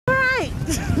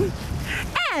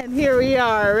And here we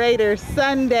are, Raider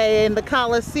Sunday in the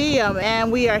Coliseum,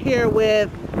 and we are here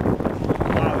with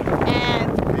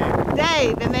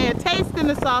Dave, and they are tasting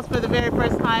the sauce for the very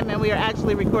first time, and we are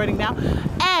actually recording now.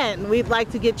 And we'd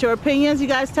like to get your opinions. You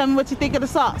guys tell me what you think of the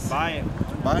sauce. Buy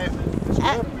it. Buy it.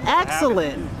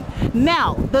 Excellent.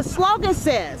 Now, the slogan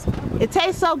says, it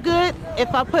tastes so good,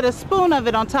 if I put a spoon of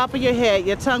it on top of your head,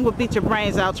 your tongue will beat your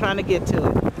brains out trying to get to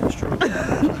it. That's true.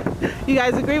 You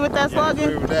guys agree with that slogan? I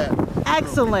agree with that.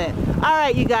 Excellent. All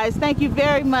right, you guys, thank you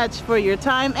very much for your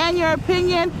time and your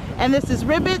opinion. And this is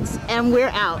Ribbits, and we're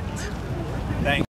out. Thanks.